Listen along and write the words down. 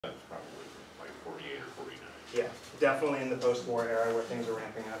Yeah, definitely in the post-war era where things are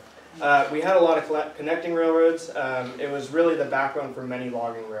ramping up. We had a lot of connecting railroads. It was really the backbone for many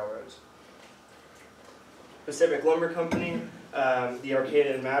logging railroads. Pacific Lumber Company, the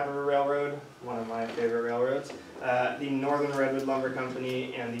Arcata and Mad River Railroad, one of my favorite railroads, the Northern Redwood Lumber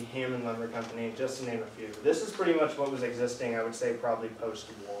Company, and the Hammond Lumber Company, just to name a few. This is pretty much what was existing, I would say, probably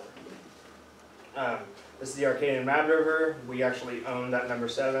post-war. This is the Arcata and Mad River. We actually own that number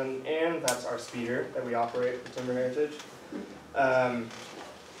 7, and that's our speeder that we operate for Timber Heritage.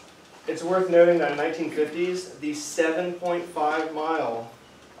 It's worth noting that in the 1950s, the 7.5-mile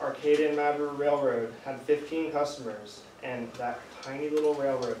Arcata and Mad River Railroad had 15 customers, and that tiny little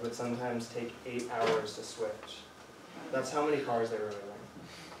railroad would sometimes take 8 hours to switch. That's how many cars they were moving.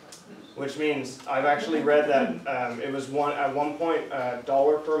 Which means I've actually read that it was at one point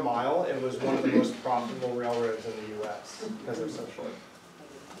 $1 per mile. It was one of the most profitable railroads in the U.S. because they're so short.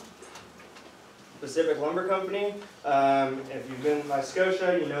 Pacific Lumber Company. If you've been by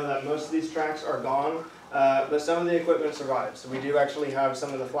Scotia, you know that most of these tracks are gone, but some of the equipment survived. So we do actually have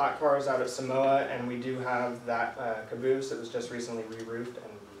some of the flat cars out at Samoa, and we do have that caboose that was just recently re-roofed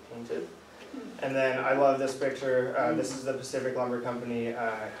and repainted. And then I love this picture. This is the Pacific Lumber Company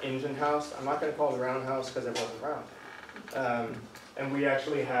engine house. I'm not going to call it a roundhouse because it wasn't round. And we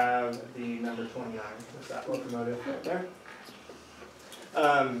actually have the number 29. That's that locomotive right there.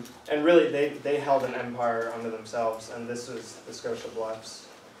 And really, they held an empire under themselves, and this was the Scotia Bluffs.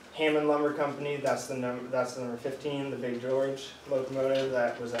 Hammond Lumber Company, that's the number 15, the Big George locomotive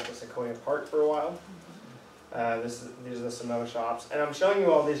that was at the Sequoia Park for a while. These are the Samoa shops. And I'm showing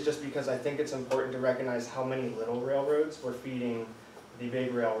you all these just because I think it's important to recognize how many little railroads were feeding the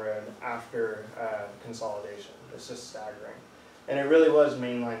big railroad after consolidation. It's just staggering. And it really was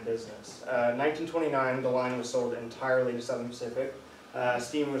mainline business. 1929, the line was sold entirely to Southern Pacific.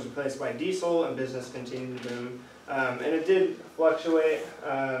 Steam was replaced by diesel, and business continued to boom. And it did fluctuate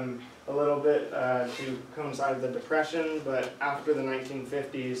a little bit to coincide with the Depression, but after the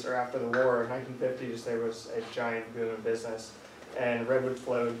 1950s, or after the war, 1950s, there was a giant boom in business, and redwood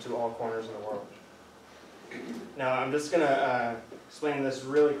flowed to all corners of the world. Now, I'm just going to explain this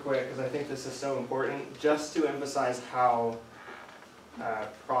really quick, because I think this is so important, just to emphasize how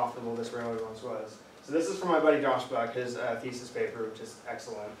profitable this railroad once was. So this is from my buddy Josh Buck, his thesis paper, which is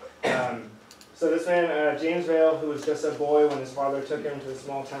excellent. So this man, James Vale, who was just a boy when his father took him to the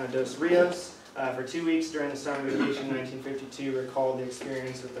small town of Dos Rios for 2 weeks during the summer vacation in 1952, recalled the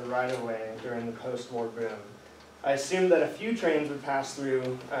experience with the right-of-way during the post-war boom. I assumed that a few trains would pass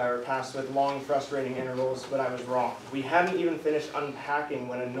through, or pass with long, frustrating intervals, but I was wrong. We hadn't even finished unpacking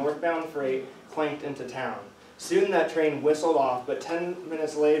when a northbound freight clanked into town. Soon that train whistled off, but 10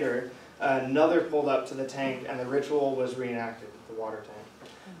 minutes later, another pulled up to the tank, and the ritual was reenacted, the water tank.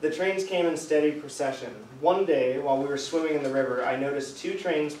 The trains came in steady procession. One day, while we were swimming in the river, I noticed 2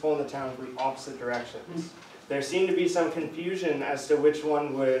 trains pulling the town from opposite directions. There seemed to be some confusion as to which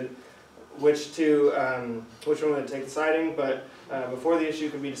one would take the siding, but before the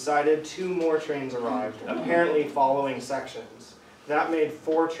issue could be decided, 2 more trains arrived, apparently following sections. That made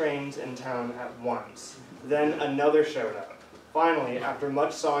 4 trains in town at once. Then another showed up. Finally, after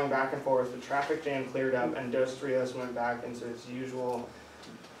much sawing back and forth, the traffic jam cleared up, and Dos Rios went back into its usual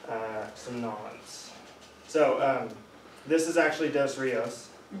somnolence. So this is actually Dos Rios,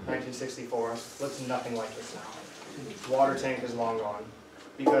 1964. Looks nothing like this now. Water tank is long gone,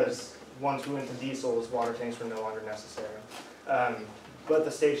 because once we went to diesels, water tanks were no longer necessary. But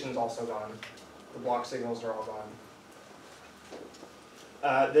the station's also gone. The block signals are all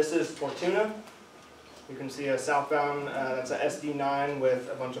gone. This is Fortuna. You can see a southbound, that's a SD9 with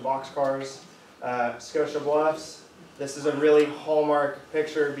a bunch of boxcars. Scotia Bluffs. This is a really hallmark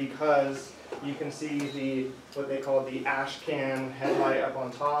picture because you can see what they call the ash can headlight up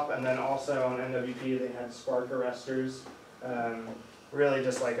on top, and then also on NWP they had spark arresters. Really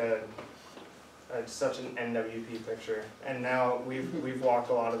just like such an NWP picture. And now we've walked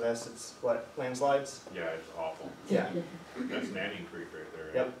a lot of this. It's what, landslides? Yeah, it's awful. Yeah. That's Manning Creek right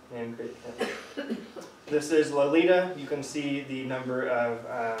there. Yep, Manning Creek. Yep. This is Lolita. You can see the number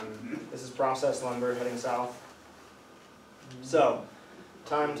of, this is processed lumber heading south. So,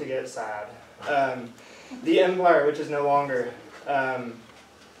 time to get sad. The Empire, which is no longer,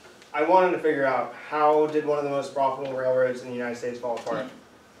 I wanted to figure out how did one of the most profitable railroads in the United States fall apart.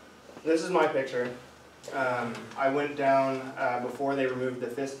 This is my picture. I went down before they removed the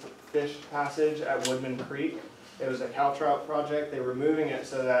fish passage at Woodman Creek. It was a Caltrout project. They were moving it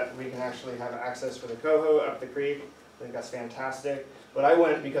so that we can actually have access for the coho up the creek. I think that's fantastic. But I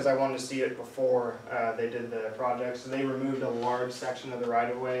went because I wanted to see it before they did the project. So they removed a large section of the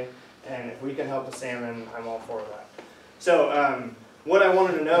right-of-way, And if we can help the salmon, I'm all for that. So what I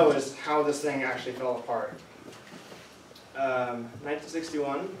wanted to know is how this thing actually fell apart.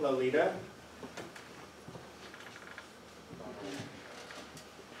 1961, Lolita.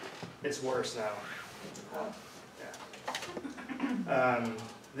 It's worse now. Yeah.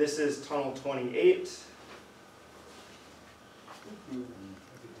 This is Tunnel 28.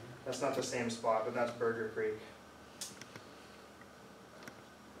 That's not the same spot, but that's Burger Creek.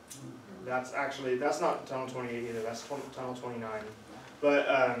 That's not Tunnel 28 either, that's Tunnel 29. But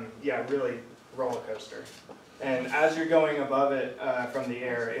yeah, really roller coaster. And as you're going above it from the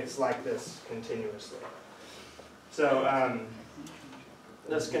air, it's like this continuously. So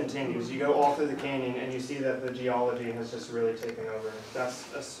this continues. You go all through the canyon and you see that the geology has just really taken over. That's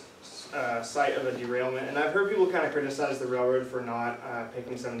a site of a derailment. And I've heard people kind of criticize the railroad for not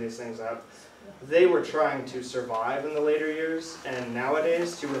picking some of these things up. They were trying to survive in the later years, and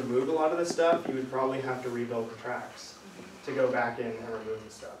nowadays, to remove a lot of this stuff, you would probably have to rebuild the tracks to go back in and remove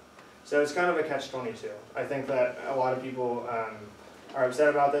the stuff. So it's kind of a catch-22. I think that a lot of people are upset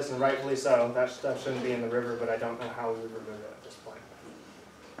about this, and rightfully so. That stuff shouldn't be in the river, but I don't know how we would remove it at this point.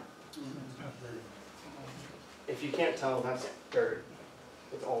 If you can't tell, that's dirt.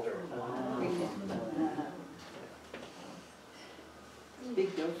 It's all dirt.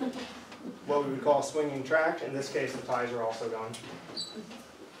 Big dope. What we would call a swinging track. In this case, the ties are also gone.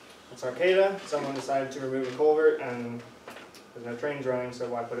 It's Arcata. Someone decided to remove a culvert, and there's no trains running, so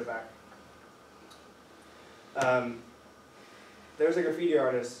why put it back? There's a graffiti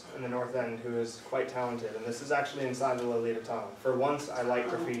artist in the north end who is quite talented, and this is actually inside the Lolita Tunnel. For once, I like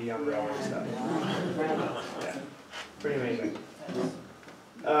graffiti on railroad stuff. Yeah, pretty amazing.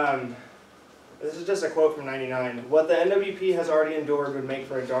 This is just a quote from '99. "What the NWP has already endured would make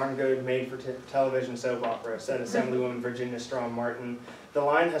for a darn good made-for-television soap opera," said Assemblywoman Virginia Strong Martin. "The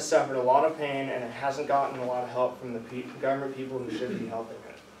line has suffered a lot of pain, and it hasn't gotten a lot of help from the government people who should be helping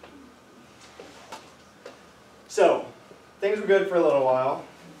it." So, things were good for a little while.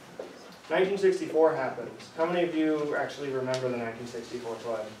 1964 happens. How many of you actually remember the 1964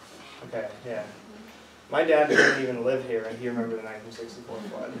 flood? Okay, yeah. My dad didn't even live here, and he remembered the 1964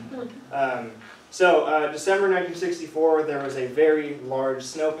 flood. December 1964, there was a very large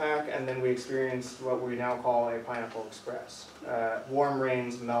snowpack, and then we experienced what we now call a Pineapple Express. Warm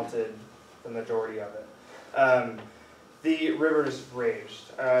rains melted the majority of it. The rivers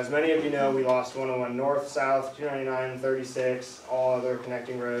raged. As many of you know, we lost 101 North, South, 299, 36, all other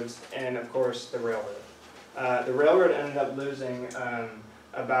connecting roads, and of course the railroad. The railroad ended up losing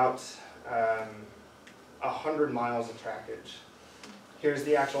about 100 miles of trackage. Here's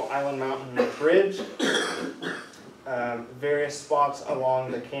the actual Island Mountain Bridge. Various spots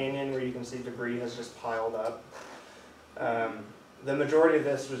along the canyon where you can see debris has just piled up. The majority of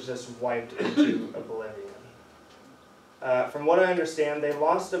this was just wiped into oblivion. From what I understand, they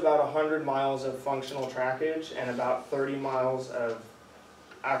lost about 100 miles of functional trackage and about 30 miles of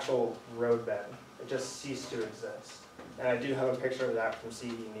actual roadbed. It just ceased to exist. And I do have a picture of that from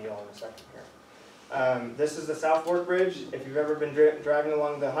C.E. Neal in a second here. This is the South Fork Bridge. If you've ever been driving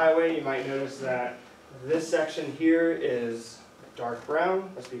along the highway, you might notice that this section here is dark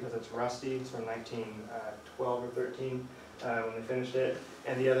brown. That's because it's rusty. It's from 1912 or 13 when they finished it.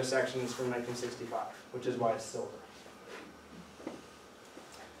 And the other section is from 1965, which is why it's silver.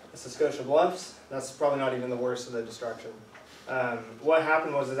 This is Scotia Bluffs. That's probably not even the worst of the destruction. What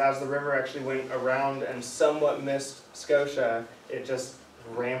happened was that as the river actually went around and somewhat missed Scotia, it just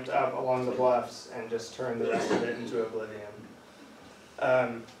ramped up along the bluffs and just turned the rest of it into oblivion.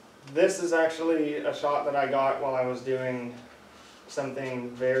 This is actually a shot that I got while I was doing something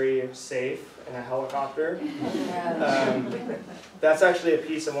very safe in a helicopter. That's actually a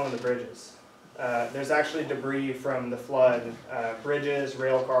piece of one of the bridges. There's actually debris from the flood, bridges,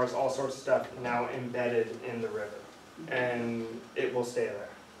 rail cars, all sorts of stuff now embedded in the river, and it will stay there.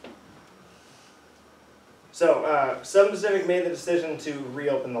 So, Southern Pacific made the decision to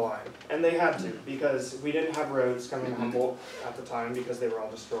reopen the line, and they had to, because we didn't have roads coming to Humboldt at the time because they were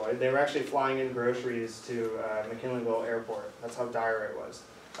all destroyed. They were actually flying in groceries to McKinleyville Airport. That's how dire it was.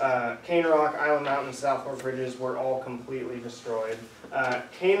 Cane Rock, Island Mountain, South Fork bridges were all completely destroyed.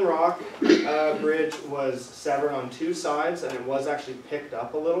 Cane Rock bridge was severed on two sides, and it was actually picked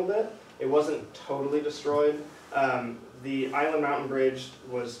up a little bit. It wasn't totally destroyed. The Island Mountain Bridge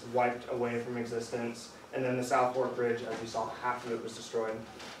was wiped away from existence. And then the South Fork Bridge, as you saw, half of it was destroyed.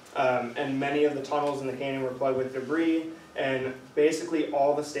 And many of the tunnels in the canyon were plugged with debris, and basically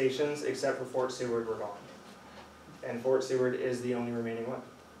all the stations except for Fort Seward were gone. And Fort Seward is the only remaining one.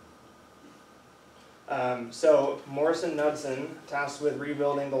 So Morrison Knudsen, tasked with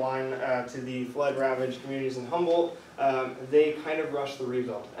rebuilding the line to the flood-ravaged communities in Humboldt, they kind of rushed the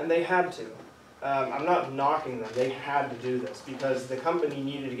rebuild, and they had to. I'm not knocking them, they had to do this because the company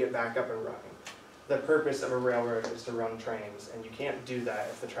needed to get back up and running. The purpose of a railroad is to run trains, and you can't do that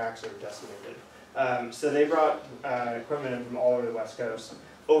if the tracks are decimated. So they brought equipment in from all over the West Coast.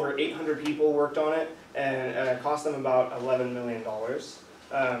 Over 800 people worked on it, and it cost them about $11 million.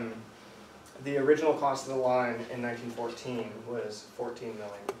 The original cost of the line in 1914 was $14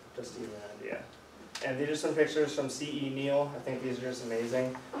 million, just to give you an idea. And these are some pictures from C.E. Neal. I think these are just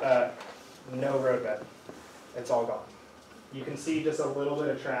amazing. No roadbed. It's all gone. You can see just a little bit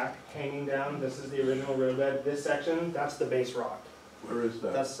of track hanging down. This is the original roadbed. This section, that's the base rock. Where is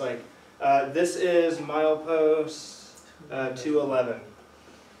that? That's like, this is milepost 211.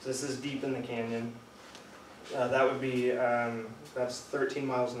 So this is deep in the canyon. That would be, that's 13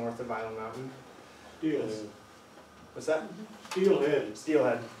 miles north of Island Mountain. Steelhead. What's that? Steelhead.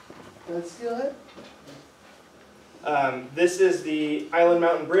 Steelhead. That's Steelhead? This is the Island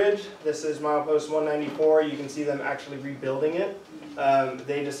Mountain Bridge. This is milepost 194. You can see them actually rebuilding it.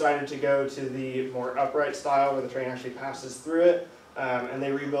 They decided to go to the more upright style where the train actually passes through it, and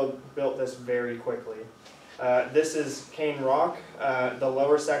they built this very quickly. This is Cane Rock. The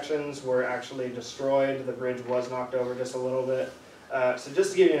lower sections were actually destroyed. The bridge was knocked over just a little bit. So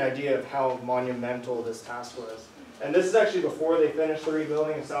just to give you an idea of how monumental this task was. And this is actually before they finished the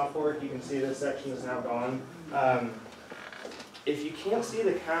rebuilding of South Fork. You can see this section is now gone. If you can't see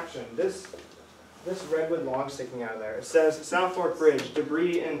the caption, this redwood log sticking out of there, it says South Fork Bridge,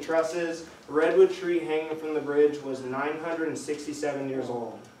 debris and trusses, redwood tree hanging from the bridge was 967 years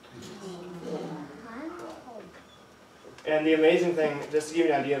old. And the amazing thing, just to give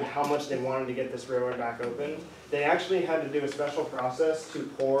you an idea of how much they wanted to get this railroad back open, they actually had to do a special process to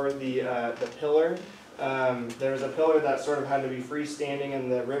pour the pillar. There was a pillar that sort of had to be freestanding in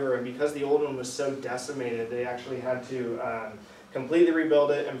the river, and because the old one was so decimated, they actually had to completely rebuild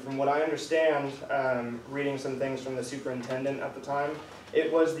it. And from what I understand, reading some things from the superintendent at the time,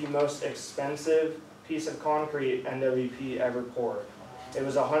 it was the most expensive piece of concrete NWP ever poured. It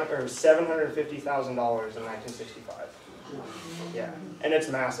was $750,000 in 1965. Yeah, and it's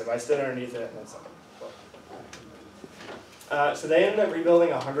massive. I stood underneath it, and it's so they ended up rebuilding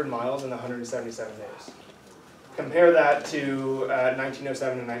 100 miles in 177 days. Compare that to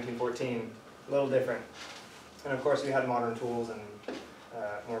 1907 and 1914, a little different. And of course we had modern tools and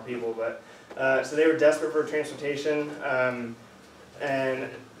more people, but so they were desperate for transportation. And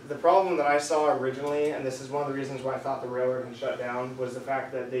the problem that I saw originally, and this is one of the reasons why I thought the railroad had shut down, was the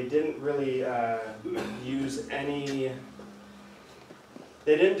fact that they didn't really use any.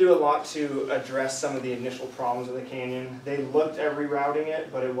 They didn't do a lot to address some of the initial problems of the canyon. They looked at rerouting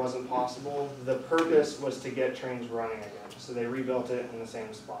it, but it wasn't possible. The purpose was to get trains running again, so they rebuilt it in the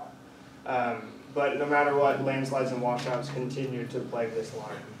same spot. But no matter what, landslides and washouts continued to plague this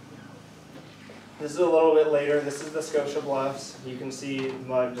line. This is a little bit later. This is the Scotia Bluffs. You can see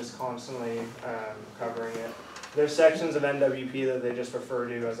mud just constantly covering it. There's sections of NWP that they just refer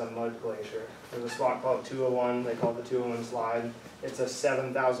to as a mud glacier. There's a spot called 201, they call it the 201 slide. It's a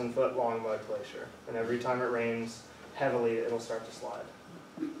 7,000 foot long mud glacier, and every time it rains heavily, it'll start to slide.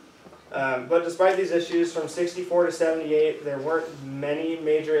 But despite these issues, from 64 to 78, there weren't many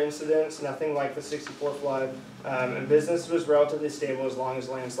major incidents, nothing like the 64 flood, and business was relatively stable as long as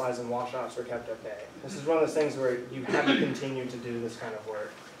landslides and washouts were kept at bay. This is one of those things where you have to continue to do this kind of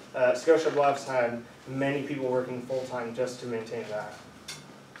work. Scotia Bluffs had many people working full-time just to maintain that.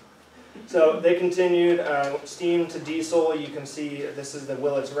 So they continued steam to diesel. You can see this is the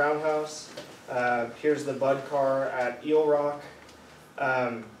Willits Roundhouse. Here's the Bud car at Eel Rock.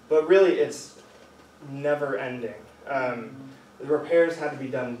 But really, it's never ending. The repairs had to be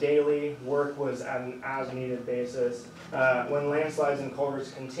done daily. Work was at an as-needed basis. When landslides and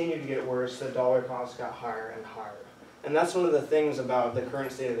culverts continued to get worse, the dollar costs got higher and higher. And that's one of the things about the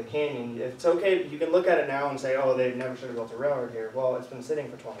current state of the canyon. It's okay, you can look at it now and say, oh, they never should have built a railroad here. Well, it's been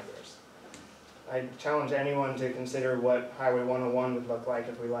sitting for 20 years. I challenge anyone to consider what Highway 101 would look like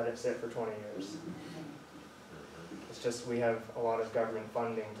if we let it sit for 20 years. It's just we have a lot of government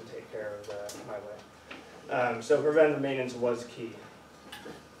funding to take care of the highway. So preventive maintenance was key.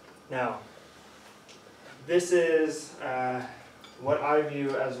 Now, this is what I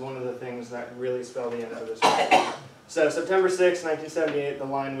view as one of the things that really spell the end of this project. So September 6, 1978, the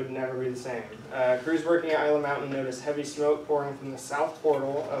line would never be the same. Crews working at Island Mountain noticed heavy smoke pouring from the south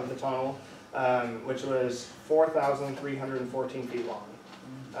portal of the tunnel, which was 4,314 feet long.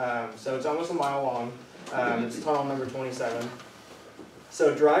 So it's almost a mile long. It's tunnel number 27.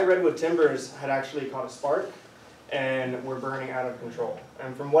 So dry redwood timbers had actually caught a spark and were burning out of control.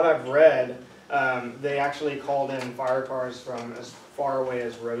 And from what I've read, they actually called in fire cars from as far away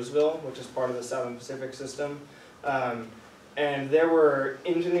as Roseville, which is part of the Southern Pacific system. And there were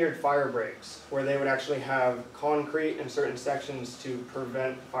engineered fire breaks where they would actually have concrete in certain sections to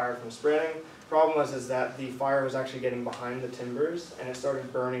prevent fire from spreading. Problem was that the fire was actually getting behind the timbers and it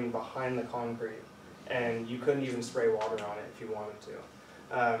started burning behind the concrete. And you couldn't even spray water on it if you wanted to.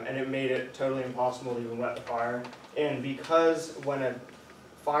 And it made it totally impossible to even wet the fire. And because when a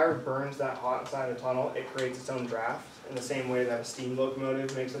fire burns that hot inside a tunnel, it creates its own draft in the same way that a steam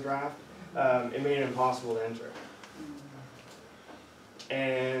locomotive makes a draft. It made it impossible to enter.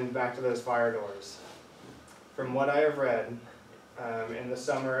 And back to those fire doors. From what I have read, in the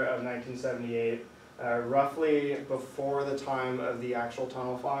summer of 1978, roughly before the time of the actual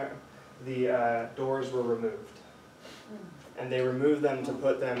tunnel fire, the doors were removed. And they removed them to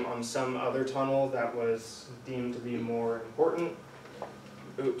put them on some other tunnel that was deemed to be more important.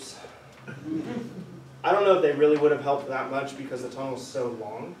 Oops. I don't know if they really would have helped that much because the tunnel is so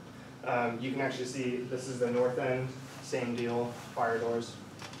long. You can actually see this is the north end, same deal, fire doors.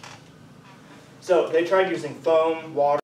 So they tried using foam, water,